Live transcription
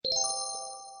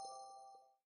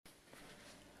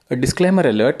A disclaimer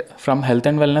alert from Health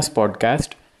and Wellness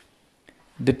Podcast.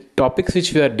 The topics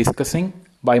which we are discussing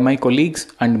by my colleagues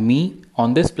and me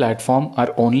on this platform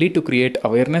are only to create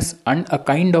awareness and a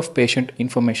kind of patient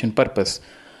information purpose.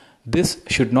 This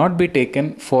should not be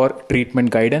taken for treatment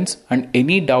guidance, and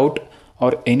any doubt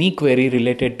or any query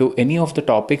related to any of the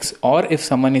topics, or if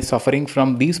someone is suffering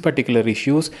from these particular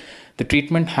issues, the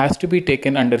treatment has to be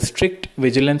taken under strict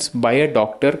vigilance by a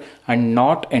doctor and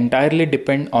not entirely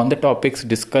depend on the topics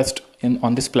discussed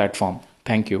on this platform.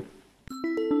 Thank you.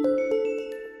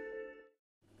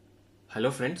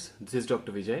 Hello friends, this is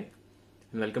Dr. Vijay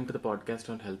and welcome to the podcast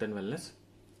on health and wellness.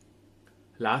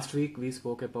 Last week we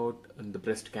spoke about the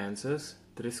breast cancers,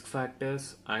 the risk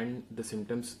factors and the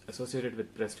symptoms associated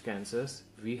with breast cancers.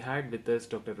 We had with us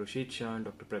Dr. Rushid Shah and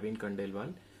Dr. Praveen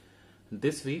Kandelwal.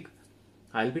 This week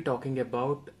I'll be talking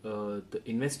about the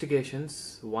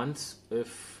investigations once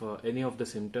if any of the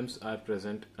symptoms are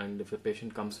present and if a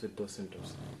patient comes with those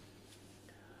symptoms.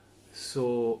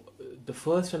 So the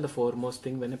first and the foremost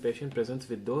thing when a patient presents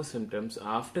with those symptoms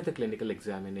after the clinical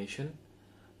examination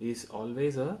is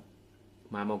always a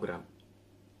mammogram,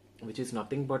 which is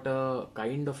nothing but a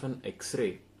kind of an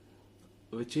X-ray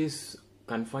which is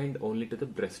confined only to the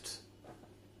breasts.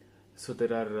 So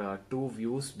there are two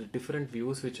views, the different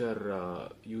views which are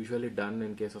usually done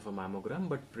in case of a mammogram,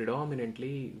 but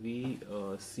predominantly we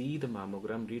see the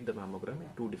mammogram, read the mammogram in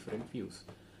two different views.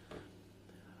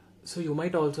 So you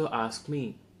might also ask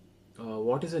me,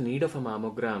 what is the need of a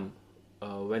mammogram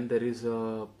when there is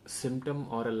a symptom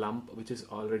or a lump which is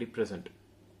already present?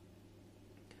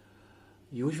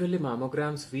 Usually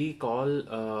mammograms we call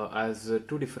as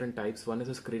two different types. One is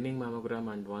a screening mammogram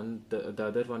and the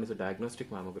other one is a diagnostic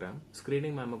mammogram.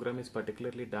 Screening mammogram is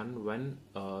particularly done when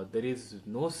there is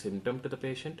no symptom to the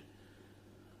patient,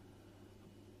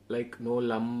 like no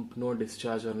lump, no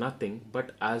discharge or nothing,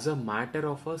 but as a matter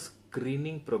of a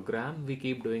screening program we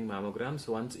keep doing mammograms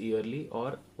once yearly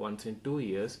or once in 2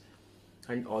 years,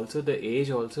 and also the age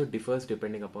also differs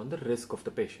depending upon the risk of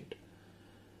the patient.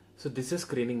 So this is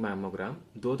screening mammogram.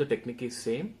 Though the technique is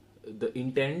same, the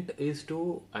intent is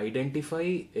to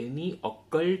identify any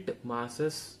occult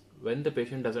masses when the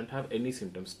patient doesn't have any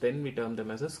symptoms. Then we term them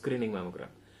as a screening mammogram.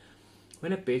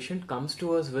 When a patient comes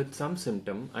to us with some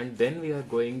symptom and then we are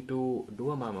going to do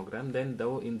a mammogram, then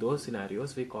though in those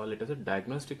scenarios we call it as a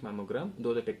diagnostic mammogram,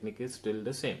 though the technique is still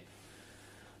the same.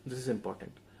 This is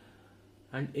important.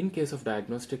 And in case of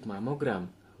diagnostic mammogram,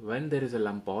 when there is a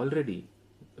lump already,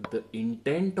 the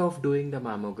intent of doing the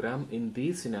mammogram in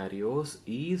these scenarios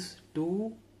is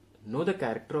to know the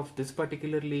character of this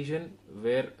particular lesion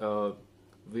where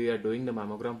we are doing the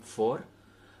mammogram for,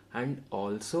 and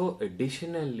also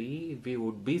additionally we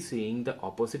would be seeing the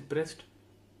opposite breast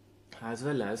as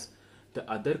well as the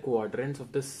other quadrants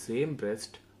of the same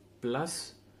breast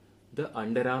plus the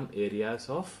underarm areas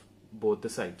of both the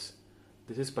sides.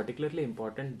 This is particularly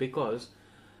important because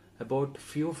about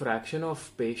few fraction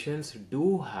of patients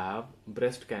do have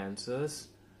breast cancers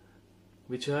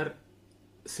which are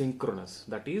synchronous.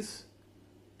 That is,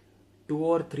 2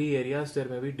 or 3 areas there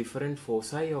may be different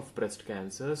foci of breast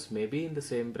cancers, maybe in the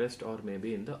same breast or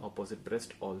maybe in the opposite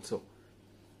breast also.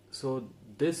 So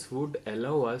this would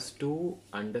allow us to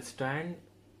understand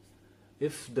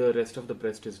if the rest of the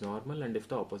breast is normal and if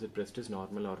the opposite breast is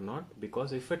normal or not,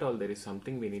 because if at all there is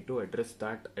something, we need to address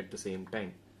that at the same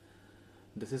time.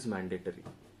 This is mandatory.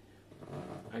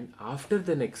 And after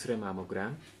the X-ray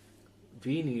mammogram,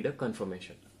 we need a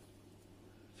confirmation.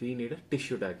 We need a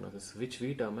tissue diagnosis, which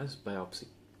we term as biopsy.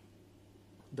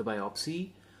 The biopsy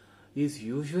is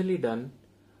usually done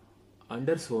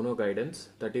under sono guidance,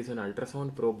 that is an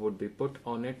ultrasound probe would be put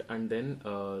on it and then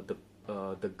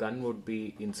the gun would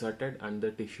be inserted and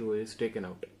the tissue is taken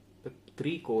out. The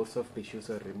 3 cores of tissues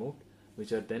are removed,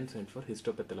 which are then sent for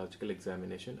histopathological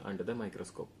examination under the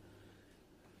microscope.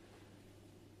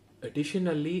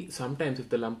 Additionally, sometimes if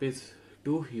the lump is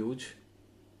too huge,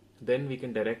 then we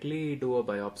can directly do a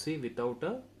biopsy without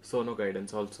a sono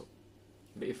guidance also,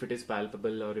 if it is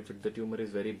palpable or if the tumor is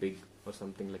very big or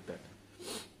something like that.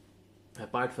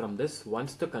 Apart from this,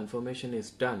 once the confirmation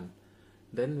is done,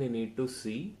 then we need to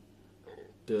see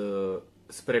the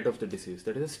spread of the disease,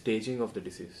 that is the staging of the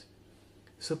disease.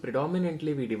 So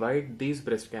predominantly we divide these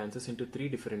breast cancers into 3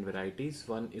 different varieties.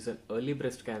 1 is an early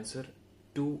breast cancer,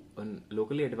 2 a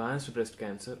locally advanced breast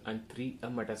cancer, and 3 a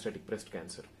metastatic breast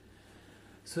cancer.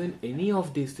 So in any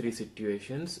of these 3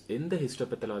 situations, in the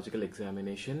histopathological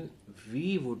examination,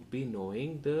 we would be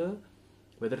knowing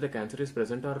whether the cancer is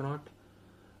present or not,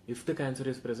 if the cancer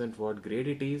is present, what grade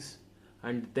it is,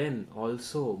 and then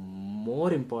also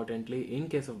more importantly in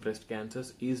case of breast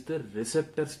cancers is the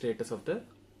receptor status of the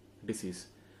disease.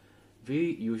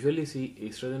 we usually see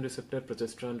estrogen receptor,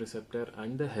 progesterone receptor,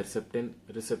 and the Herceptin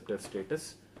receptor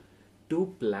status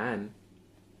to plan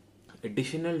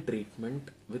additional treatment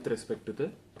with respect to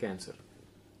the cancer.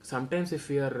 Sometimes, if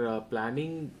we are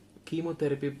planning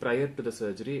chemotherapy prior to the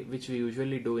surgery, which we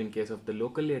usually do in case of the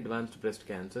locally advanced breast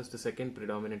cancers, the second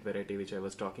predominant variety which I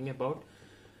was talking about,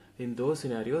 in those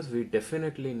scenarios, we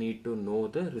definitely need to know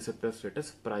the receptor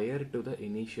status prior to the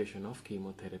initiation of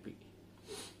chemotherapy.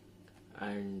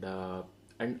 And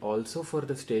also for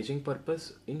the staging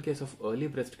purpose, in case of early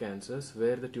breast cancers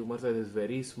where the tumor size is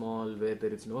very small, where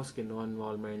there is no skin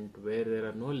involvement, where there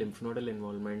are no lymph nodal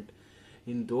involvement,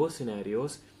 in those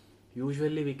scenarios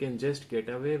usually we can just get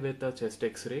away with a chest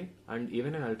x-ray, and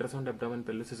even an ultrasound abdomen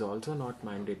pelvis is also not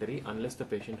mandatory unless the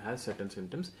patient has certain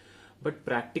symptoms. But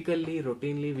practically,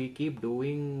 routinely, we keep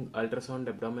doing ultrasound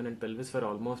abdomen and pelvis for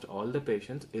almost all the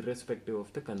patients, irrespective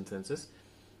of the consensus,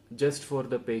 just for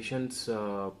the patient's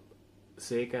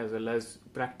sake, as well as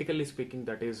practically speaking,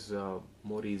 that is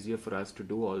more easier for us to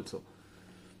do also.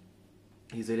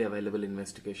 Easily available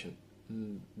investigation,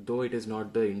 though it is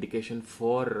not the indication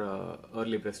for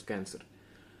early breast cancer.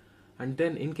 And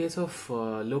then in case of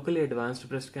locally advanced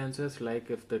breast cancers, like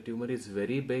if the tumor is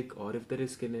very big, or if there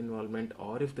is skin involvement,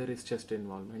 or if there is chest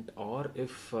involvement, or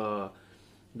if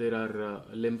there are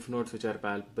lymph nodes which are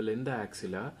palpable in the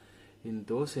axilla, in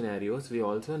those scenarios we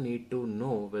also need to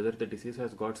know whether the disease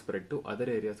has got spread to other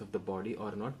areas of the body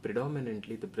or not.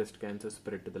 Predominantly the breast cancer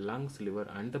spread to the lungs, liver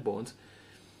and the bones.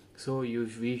 So we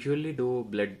usually do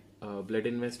blood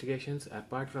investigations.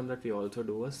 Apart from that, we also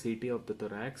do a CT of the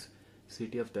thorax,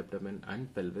 CT of the abdomen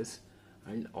and pelvis,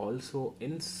 and also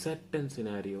in certain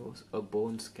scenarios a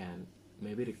bone scan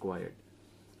may be required,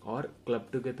 or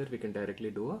clubbed together we can directly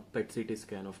do a PET CT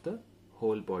scan of the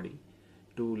whole body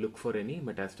to look for any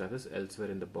metastasis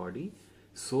elsewhere in the body,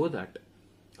 so that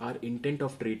our intent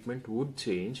of treatment would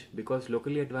change, because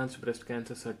locally advanced breast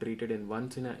cancers are treated in one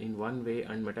way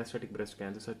and metastatic breast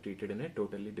cancers are treated in a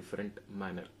totally different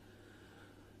manner.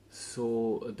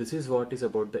 So this is what is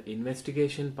about the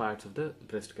investigation parts of the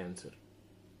breast cancer.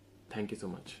 Thank you so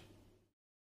much.